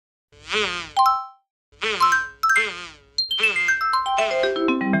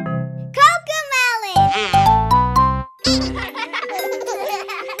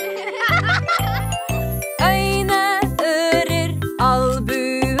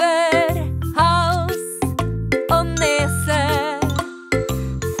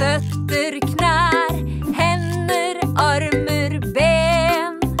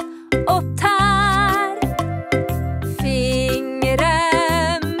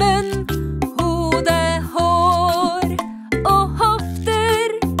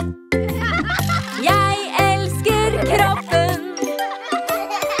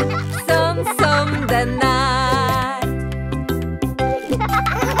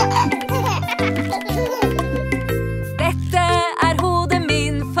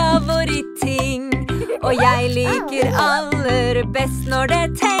Og jeg liker aller best når det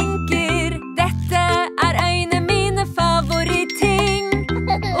tenker. Dette er øynene mine favoritting.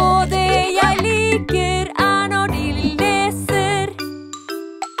 Og det jeg liker er når de leser.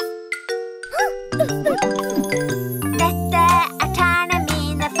 Dette er tærne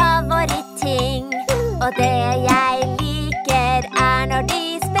mine favoritting. Og det jeg liker er når de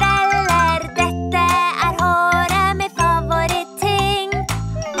spreller. Dette er håret mitt favoritting.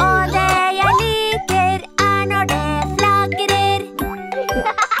 Og det jeg liker er når det flagrer.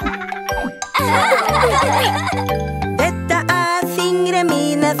 Dette er fingre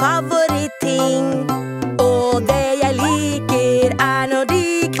mine favoritting. Og det jeg liker er når de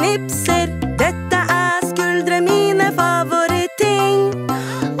knipser. Dette er skuldre mine favoritting.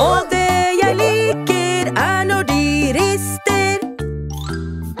 Og det jeg liker er når de rister.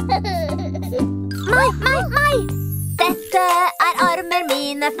 Mai. Dette er armer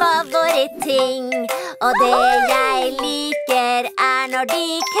mine favoritting. Og det jeg liker er når de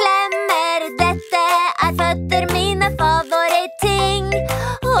klemmer. Dette er føtter mine favoritting.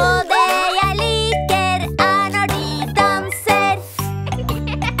 Og det jeg liker er når de danser.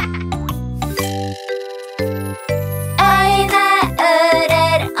 Øyne,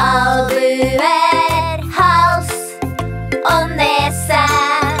 ører, albuer, hals og nese.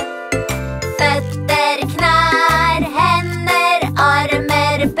 Føtter, knær, hender,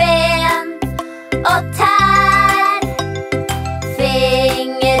 armer, ben og tær.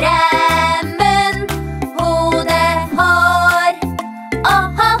 Fingre, munn, hode, hår og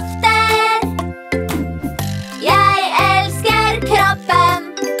hofter. Jeg elsker kroppen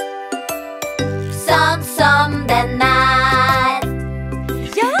sånn som den er.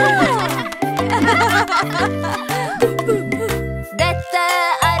 Dette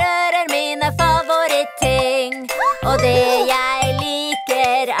er ører mine favoritting. Og det jeg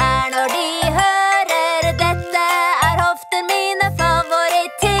liker er når de hører. Dette er hofter mine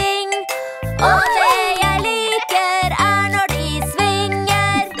favoritting. Og det jeg liker er når de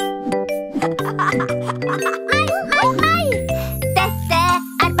svinger. Mai. Dette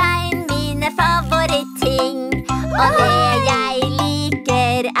er bein mine favoritting. Og det jeg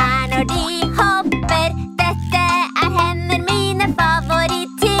liker er når de hopper. Dette er hender mine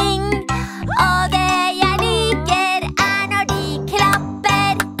favoritting. Og det jeg liker er når de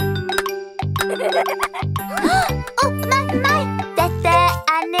klapper. Nei. Dette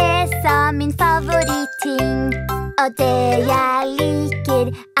er nesa min favoritting. Og det jeg liker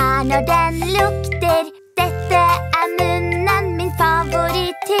er når den lukter. Dette er munnen min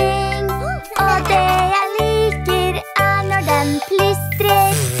favoritting. Og det jeg liker er når den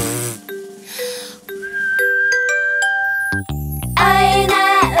plystrer. Øyne,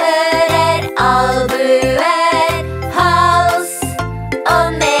 ører, albuer, hals og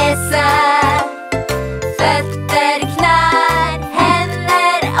nese. Føtter, knær,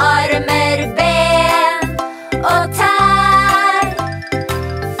 hender, armer, ben og tær.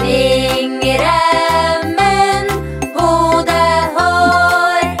 Fingre, munn, hode,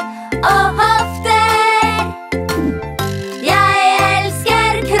 hår og hofter. Jeg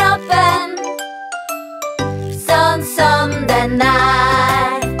elsker kroppen sånn som den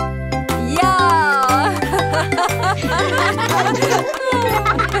er. Ja!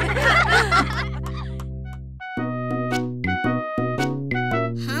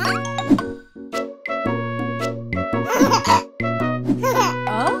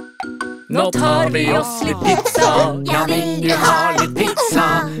 Nå tar vi oss litt pizza. Ja, vil du ha litt pizza?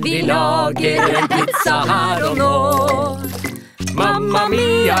 Vi lager en pizza her og nå. Mamma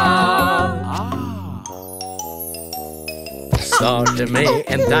mia! Starter med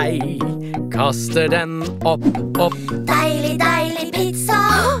en deig, kaster den opp. Deilig, deilig pizza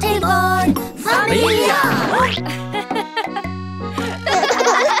til vår familie.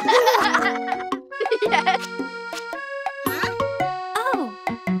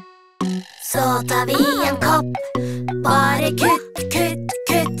 Så tar vi en kopp. Bare kutt, kutt,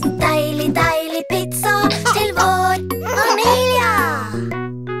 kutt. Deilig, deilig pizza til vår familie.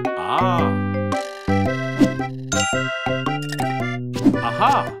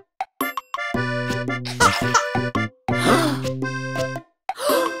 Aha!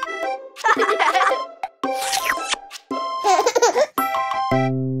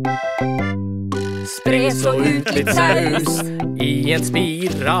 Spre så ut litt saus i en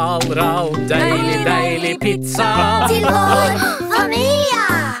spiralrall. Deilig, deilig pizza Til vår familie.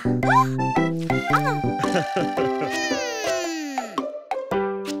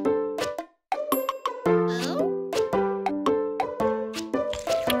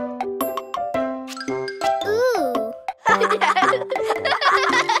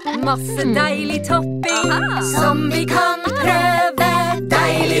 Masse deilig topping Som vi kan prøve.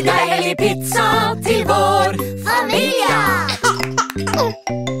 Deilig, deilig pizza til vår Familie.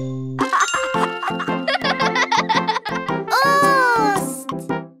 Ost.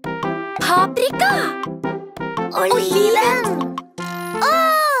 Paprika. Oliven.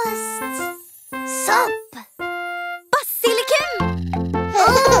 Ost. Sopp. Basilikum.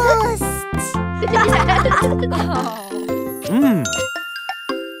 Ost.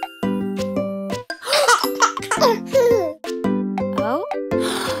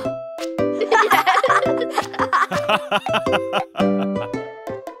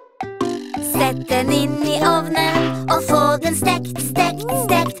 Sett den inn i ovnen og få den stekt, stekt,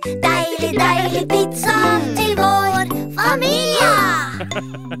 stekt. Deilig, deilig pizza til vår familie.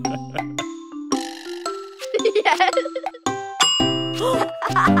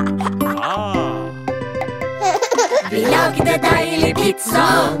 Vi lagde deilig pizza,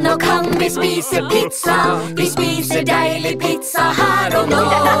 nå kan vi spise pizza. Vi spiser deilig pizza her og nå.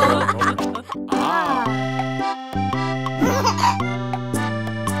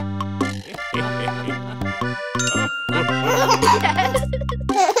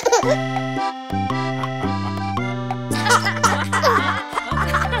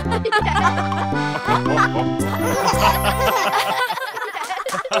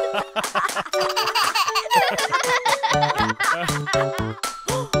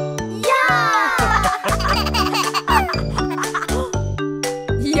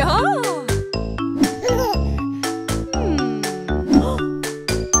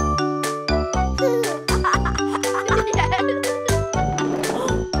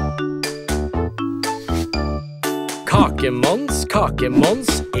 CoComelons,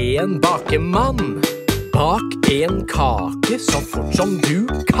 CoComelons, en bakemann. Bak en kake så fort som du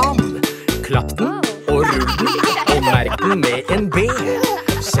kan. Klapp den og rull den og merk den med en B.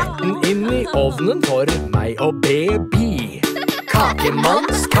 Sett den inn i ovnen for meg og baby.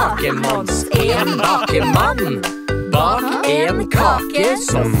 CoComelons, CoComelons, en bakemann. Bak en kake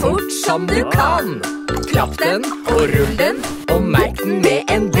så fort som du kan. Klapp den og rull den og merk den med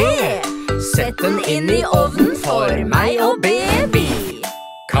en B. Sett den inn i ovnen for meg og baby.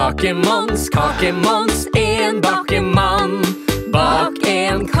 CoComelons, CoComelons, en bakemann. Bak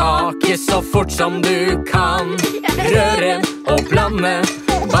en kake så fort som du kan. Røre og blande,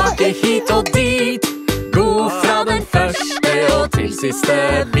 bake hit og dit. God fra den første og til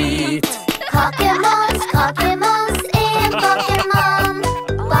siste bit. CoComelons, CoComelons, en bakemann.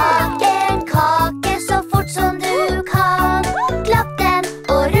 Bak en kake så fort som du kan. Klapp den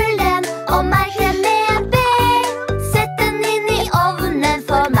og rull den og merk den med en B. Sett den inn i ovnen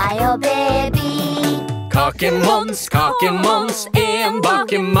for meg og baby. CoComelons, CoComelons, en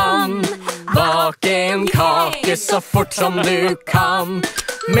bakemann. Bak en kake så fort som du kan.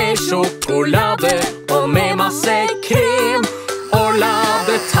 Med sjokolade og med masse krem. Og la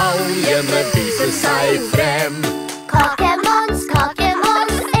detaljene vise seg frem. CoComelons,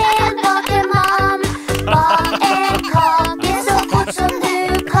 CoComelons, en bakemann. Bak en kake så fort som du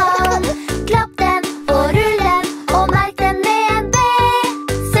kan. Klapp den og rull den og merk den med en B.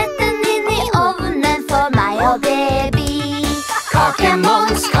 Sett den inn i ovnen for meg og baby.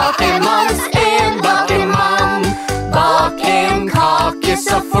 CoComelons, CoComelons, en bakemann. Bak en kake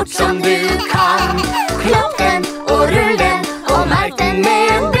så fort som du kan. Klapp den og rull den og merk den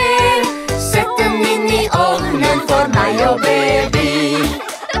med en B. Sett den inn i ovnen for meg og baby.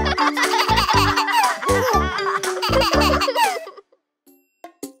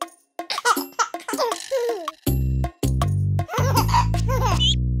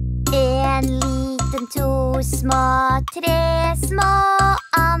 En liten, to små, tre små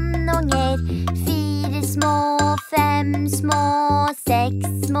andunger. Fire små, fem små,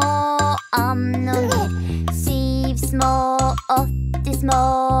 seks små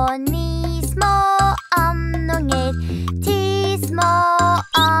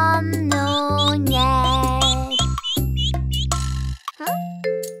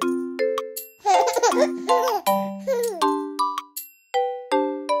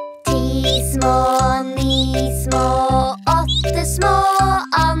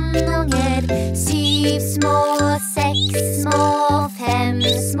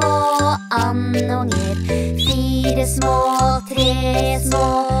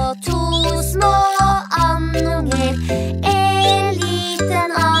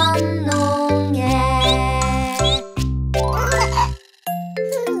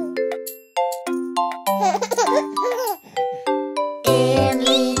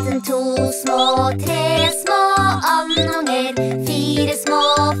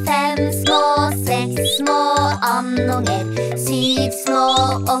 5 små, 6 små andunger, 7 små,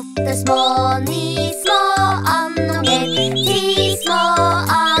 8 små, 9 små andunger, 10 små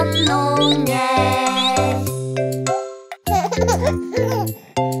andunger.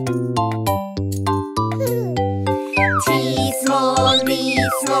 10 små, 9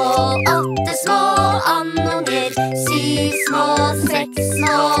 små, 8 små andunger, 7 små, 6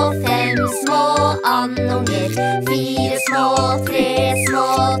 små, 5 små andunger, 4 små, 3 små,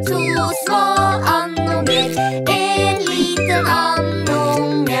 2 små andunger, en liten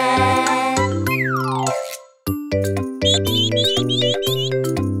andunge.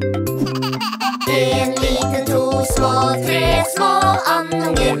 En liten, 2 små, 3 små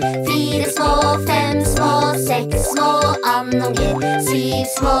andunger, 4 små, 5 små, 6 små andunger, 7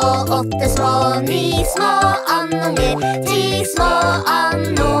 små, 8 små, 9 små andunger, 10 små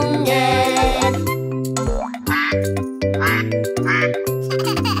andunger.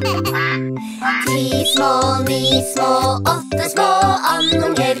 10 små, 9 små, 8 små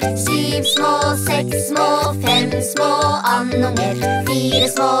andunger, 7 små, 6 små, 5 små andunger, 4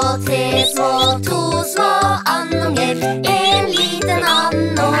 små, 3 små, 2 små andunger, en liten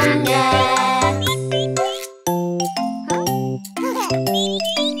andunge.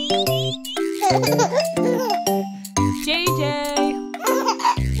 JJ.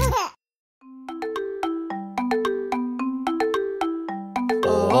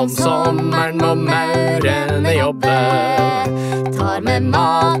 Om sommeren må maurene jobbe, tar med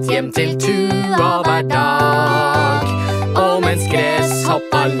mat hjem til tua hver dag. Og mens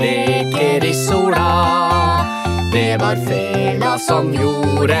gresshoppa leker i sola, det var fela som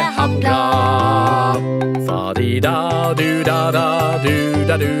gjorde ham glad.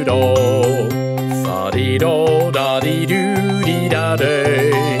 Fa-di-da-du-da-da-du-da-du-da,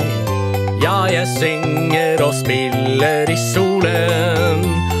 fa-di-do-da-di-du-di-da-døy. Ja, jeg synger og spiller i solen,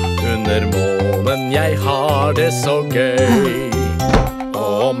 under månen jeg har det så gøy.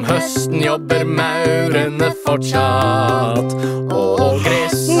 Og om høsten jobber maurene fortsatt, og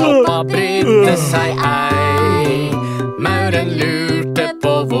gresshoppa brydde seg ei. Mauren lurte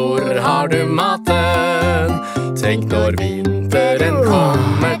på hvor har du maten, tenk når vinteren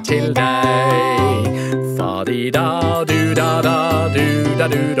kommer til deg.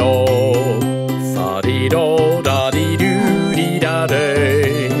 Fa-di-da-du-da-da-du-da-du-da,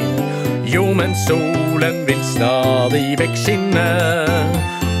 fa-di-do-da-di-du-di-da-døy. Jo, men solen vil stadig vekk skinne,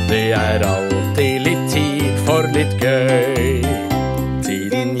 det er alltid litt tid for litt gøy.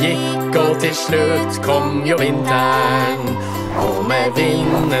 Tiden gikk og til slutt kom jo vinteren, og med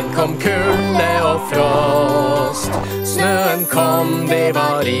vinden kom kulde og frost. Snøen kom, det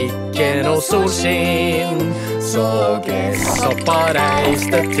var ikke noe solskinn, så gresshoppa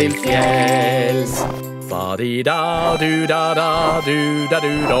reiste til fjells.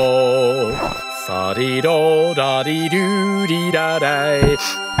 Fa-di-da-du-da-da-du-da-du-da, fa-di-do-da-di-du-di-da-dei.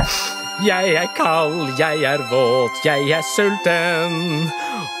 Jeg er kald, jeg er våt, jeg er sulten,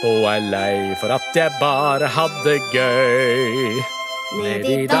 og er lei for at jeg bare hadde gøy. Ned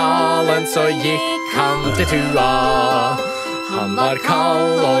i dalen så gikk han til tua, han var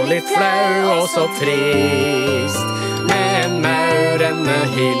kald og litt flau og så trist. Men maurene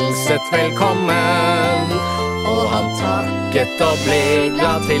hilset velkommen, og han takket og ble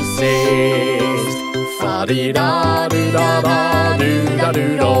glad til sist.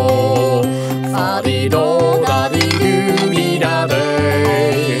 Fa-di-da-du-da-da-du-da-du-da,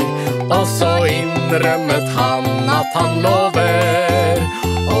 fa-di-do-da-di-du-di-da-døy. Og så innrømmet han at han lover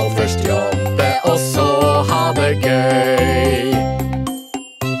å først jobbe og så ha det gøy.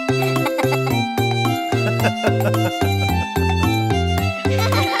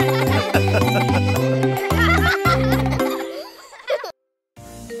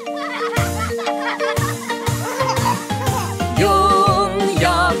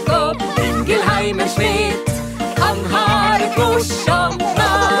 Han har et morsomt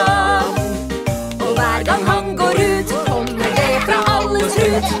navn, og hver gang han går ut, kommer det fra alles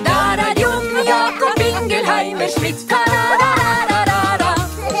rut. Der er Jon Jakob Ingelheimer Schmidt. Ta-da-da-da-da-da.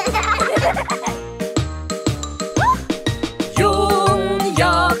 Jon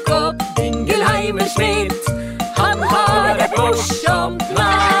Jakob Ingelheimer Schmidt, han har et morsomt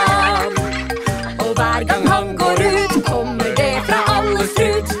navn, og hver gang han går ut, kommer det fra alles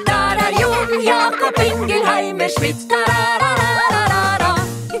rut. Der er Jon Jakob Ingelheimer Schmidt. Da-da-da-da-da-da.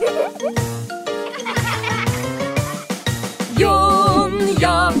 Jon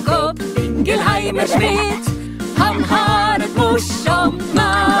Jakob Ingelheimer Schmidt, han har et morsomt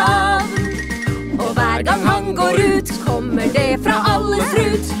navn, og hver gang han går ut, kommer det fra alles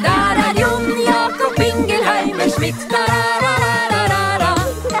rut. Der er Jon Jakob Ingelheimer Schmidt. Da-da-da-da-da-da.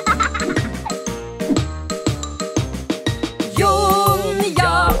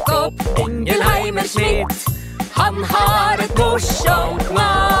 morsomt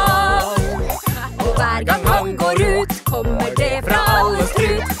navn. Og hver gang han går ut, kommer det fra alle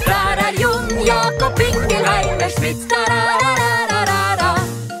strut. Der er Jon Jakob Ingelheimer Schmidt. Da-da-da-da-da-da.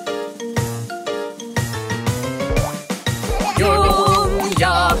 Jon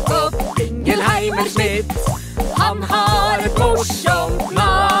Jakob Ingelheimer Schmidt, han har et morsomt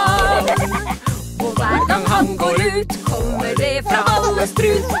navn. Og hver gang han går ut, kommer det fra alle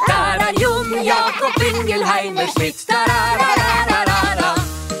strut. Der er Jon Jakob Ingelheimer Schmidt. Da-da-da-da-da-da.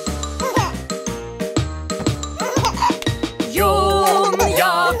 Jon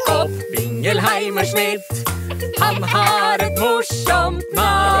Jakob Ingelheimer Schmidt, han har et morsomt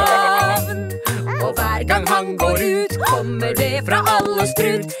navn. Og hver gang han går ut, kommer det fra alle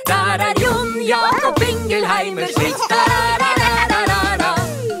strut. Der er Jon Jakob Ingelheimer Schmidt. Da-da-da-da-da-da.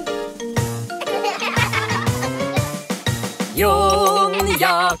 Jon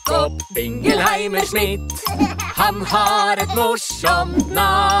Jakob Ingelheimer Schmidt, han har et morsomt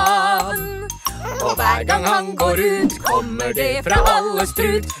navn. Og hver gang han går ut, kommer det fra alle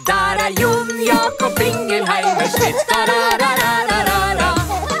strut. Der er Jon Jakob Ingelheimer Schmidt. Da-da-da-da-da-da.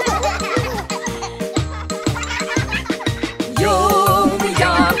 Jon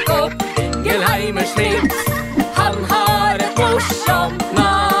Jakob Ingelheimer Schmidt, han har et morsomt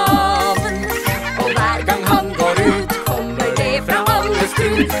navn. Og hver gang han går ut, kommer det fra alle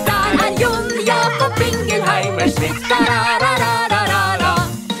strut. Der er Jon Jakob Ingelheimer Schmidt. Da-da-da-da-da-da.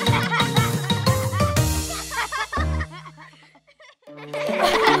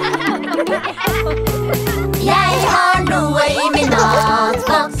 Jeg har noe i min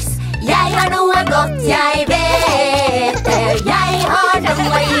matboks. Jeg har noe godt jeg vet. Jeg har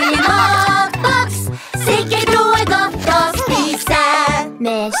noe i min matboks. Sikkert noe godt å spise.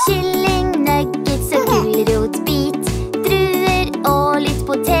 Med kylling, nuggets og gulrotbit, druer og litt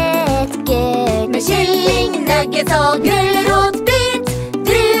potetgull. Med kylling, nuggets og gulrotbit,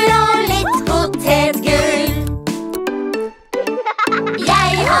 druer og litt potetgull.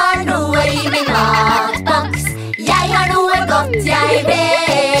 Jeg har noe i min matboks. Jeg har noe godt jeg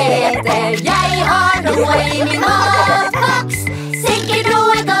vet. Jeg har noe i min matboks. Sikkert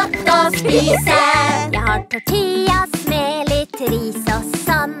noe godt å spise. Jeg har tortillas med litt ris og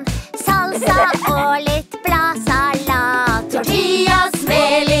sånn, salsa og litt bladsalat. Tortillas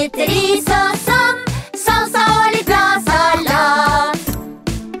med litt ris og sånn, salsa og litt bladsalat.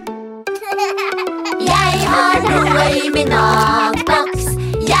 Jeg har noe i min matboks.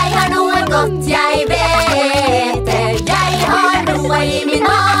 Jeg har noe godt jeg vet. Jeg har noe i min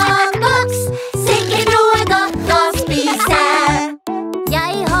matboks. Sikkert noe godt å spise.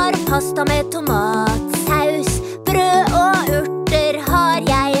 Jeg har pasta med tomatsaus. Brød og urter har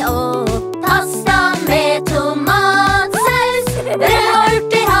jeg også. Pasta med tomatsaus. Brød og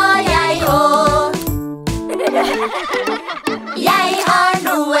urter har jeg også. Jeg har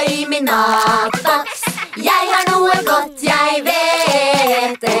noe i min matboks. Jeg har noe godt jeg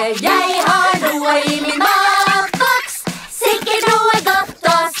vet. Jeg har noe i min matboks. Sikkert noe godt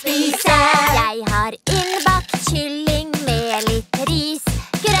å spise. Jeg har innbakt kylling med litt ris,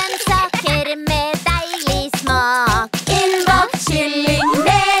 grønnsaker med deilig smak. Innbakt kylling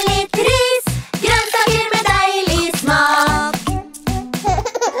med litt ris, grønnsaker med deilig smak.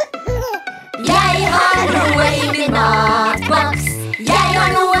 Jeg har noe i min matboks. Jeg har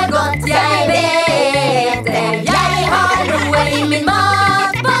noe godt jeg vet. Jeg har noe i min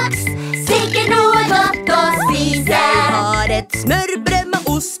matboks. Sikkert noe godt å spise. Jeg har et smørbrød med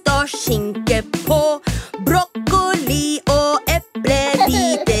ost og skinke på, brokkoli og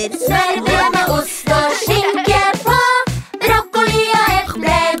eplebiter. Smørbrød med ost og skinke på, brokkoli og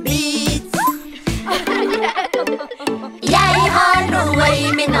eplebit. Jeg har noe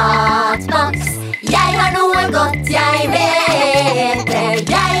i min matboks. Jeg har noe godt jeg vet.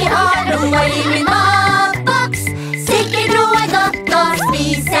 Jeg har noe i min matboks. Sikkert noe godt å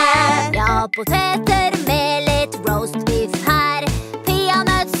spise. Ja, poteter med litt roast beef her.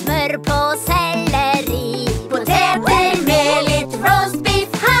 Peanøttsmør på selleri. Poteter med litt roast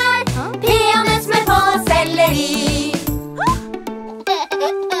beef her. Peanøttsmør på selleri.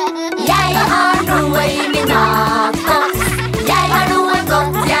 Jeg har noe i min matboks. Jeg har noe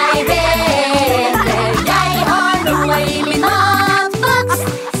godt jeg vet. Jeg har noe i min matboks.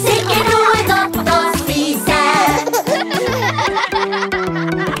 Sikkert noe godt å spise.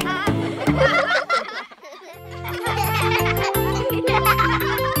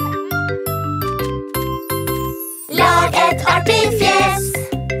 Lag et artig fjes.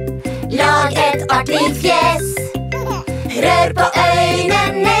 Lag et artig fjes. Rør på øyne,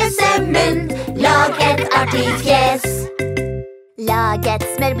 nese, munn. Lag et artig fjes. Lag et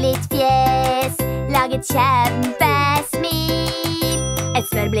smørblidt fjes. Lag lag et kjempesmil. Et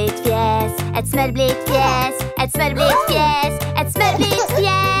smørblidt fjes, et smørblidt fjes, et smørblidt fjes, et smørblidt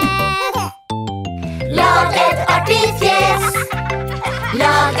fjes. Lag et artig fjes,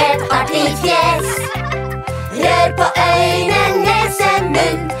 lag et artig fjes. Rør på øyne, nese,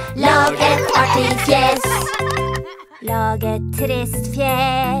 munn, lag et artig fjes. Lag et trist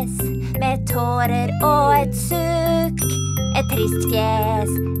fjes med tårer og et sukk. Et trist fjes,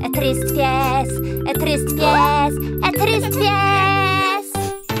 et trist fjes, et trist fjes, et trist fjes.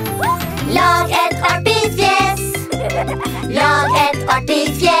 Lag et artig fjes, lag et artig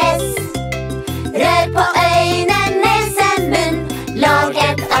fjes. Rør på øyne, nese, munn, lag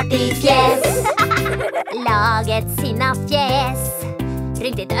et artig fjes. Lag et sinna fjes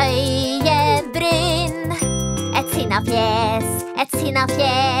rundt ditt øyebryn. Et sinna fjes, et sinna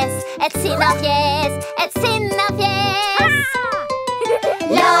fjes, et sinna fjes, et sinna fjes.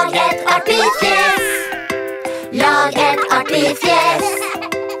 Lag et artig fjes, lag et artig fjes.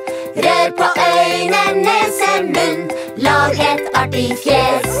 Rør på øyne, nese, munn, lag et artig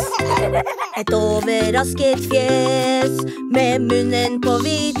fjes. Et overrasket fjes med munnen på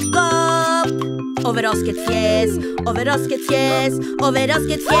vidt gap. Overrasket fjes, overrasket fjes,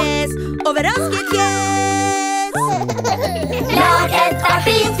 overrasket fjes, overrasket fjes. Lag et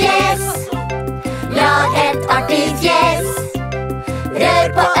artig fjes, lag et artig fjes. Rør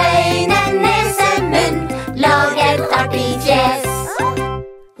på øyne, nese, munn, lag et artig fjes.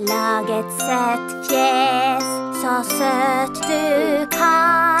 Lag et søtt fjes, så søtt du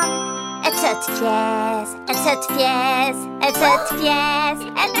kan. Et søtt fjes, et søtt fjes, et søtt fjes,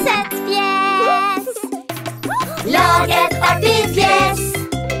 et søtt fjes. Lag et artig fjes,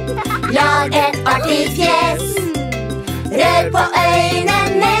 lag et artig fjes. Rør på øyne,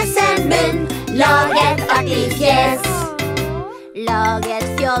 nese, munn, lag et artig fjes. Lag et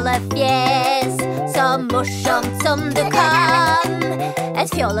fjollefjes, så morsomt som du kan. Et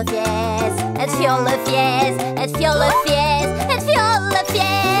fjollefjes, et fjollefjes, et fjollefjes, et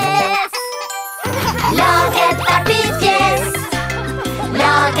fjollefjes. Lag et artig fjes,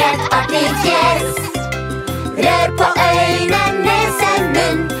 lag et artig fjes. Rør på øyne, nese,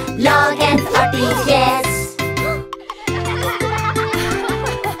 munn, lag et artig fjes.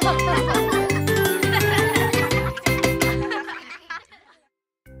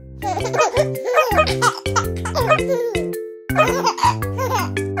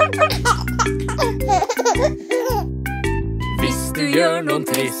 Hvis du gjør noe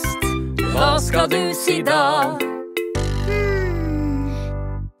trist, hva skal du si da?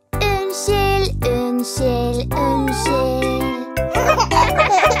 Unnskyld, unnskyld, unnskyld.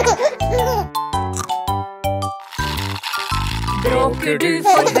 Bråker du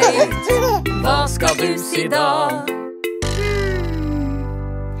for høyt, hva skal du si da?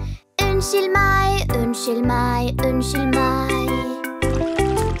 Unnskyld meg, unnskyld meg, unnskyld meg.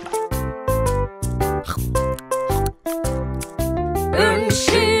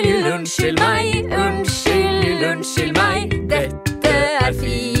 Unnskyld, unnskyld meg, unnskyld, unnskyld meg. Dette er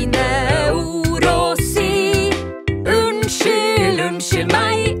fine ord å si. Unnskyld, unnskyld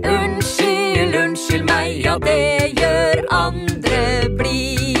meg, unnskyld, unnskyld meg. Ja, det gjør andre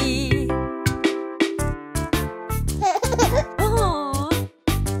blid.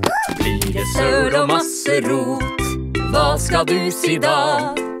 Blir det søl og masse rot, hva skal du si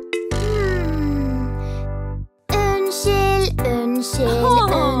da? Unnskyld, unnskyld,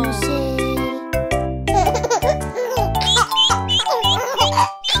 unnskyld.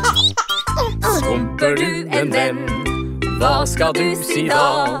 Skumper du en venn, hva skal du si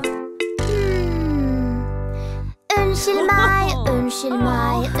da? Unnskyld meg, unnskyld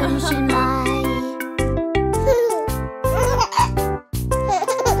meg, unnskyld meg.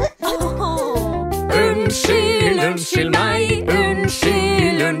 Unnskyld, unnskyld meg,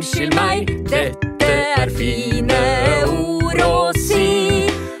 unnskyld, unnskyld meg. Dette er fine ord å si.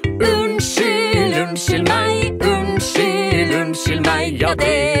 Unnskyld, unnskyld meg, unnskyld, unnskyld meg. Ja,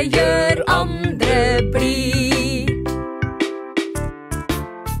 det gjør andre blid.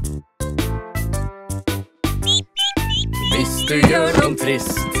 Hvis du gjør noe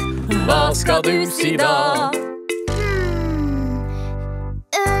trist, hva skal du si da?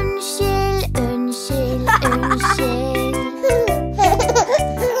 Unnskyld, unnskyld, unnskyld.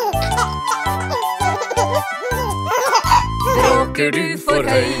 Bråker du for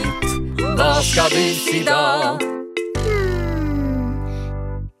høyt, hva skal du si da?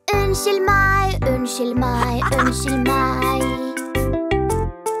 Unnskyld meg, unnskyld meg, unnskyld meg.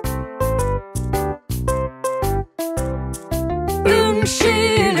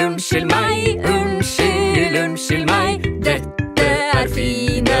 Unnskyld, unnskyld meg, unnskyld, unnskyld meg. Dette er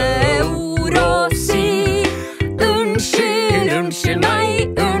fine ord å si.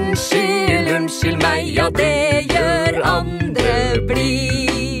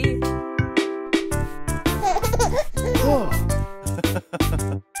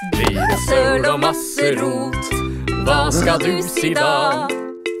 rot. Hva skal du si da?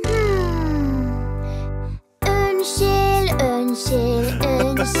 Unnskyld, unnskyld,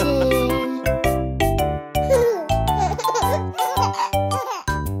 unnskyld.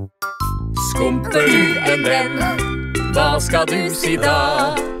 Skumper du en venn? Hva skal du si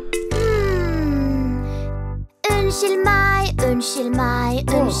da? Unnskyld meg, unnskyld meg,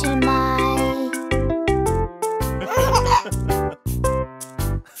 unnskyld meg.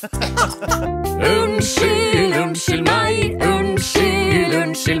 Unnskyld, unnskyld meg, unnskyld,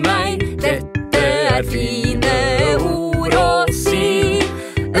 unnskyld meg. Dette er fine ord å si.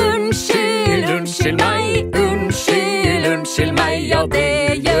 Unnskyld, unnskyld meg, unnskyld, unnskyld meg. Ja,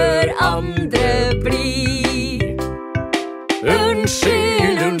 det gjør andre blid.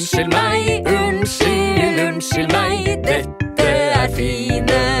 Unnskyld, unnskyld meg, unnskyld, unnskyld meg. Dette er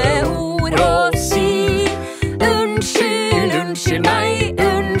fine ord å si. Unnskyld, unnskyld meg,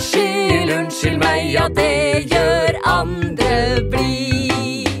 unnskyld, unnskyld meg. Ja, det gjør andre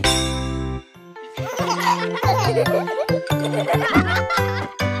blid.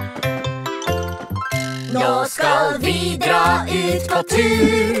 Nå skal vi dra ut på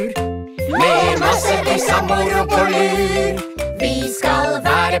tur med massevis av moro på lur. Vi skal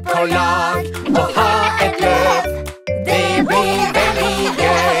være på lag og ha et løp. Det blir veldig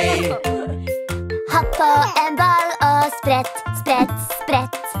gøy. Hopp på en ball og sprett, sprett,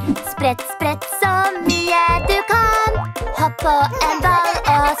 sprett. Sprett, sprett så mye du kan. Hopp på en ball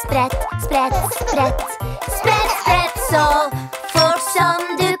og sprett, sprett, sprett. Sprett, sprett så fort som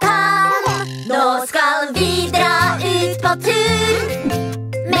du kan. Nå skal vi dra ut på tur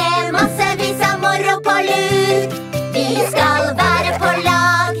med massevis av moro på lur. Vi skal være på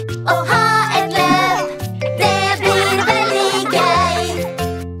lag og ha et løp. Det blir veldig gøy.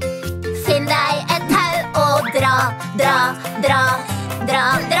 Finn deg et tau og dra, dra, dra. Dra,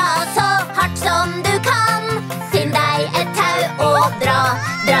 dra så hardt som du kan. Finn deg et tau og dra,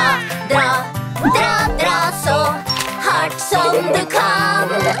 dra, dra. Dra, dra så hardt som du kan.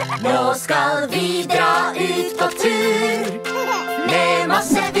 Nå skal vi dra ut på tur med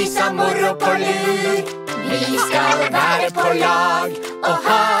massevis av moro på lur. Vi skal være på lag og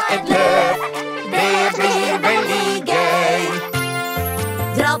ha et løp. Det blir veldig gøy.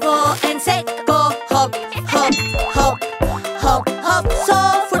 Dra på en sekk og hopp, hopp, hopp. Hopp, hopp så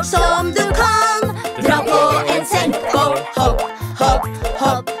fort som du kan. Dra på en sekk og hopp, hopp,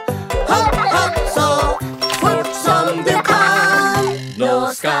 hopp. Hopp, hopp så fort som du kan. Nå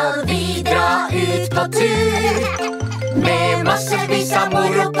skal vi dra ut på tur med massevis av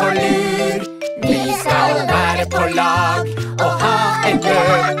moro på lur. Vi skal være på lag og ha et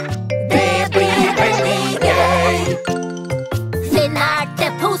løp. Det blir veldig gøy. Finn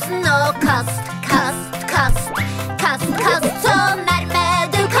erteposen og kast, kast, kast. Kast, kast så nærme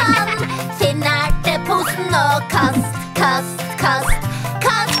du kan. Finn erteposen og kast, kast, kast.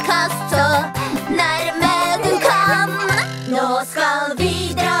 Kast, kast så nærme du kan. Nå skal vi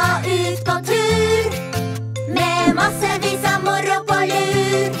dra ut på tur med massevis av moro på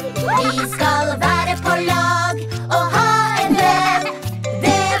lur. Vi skal være på lag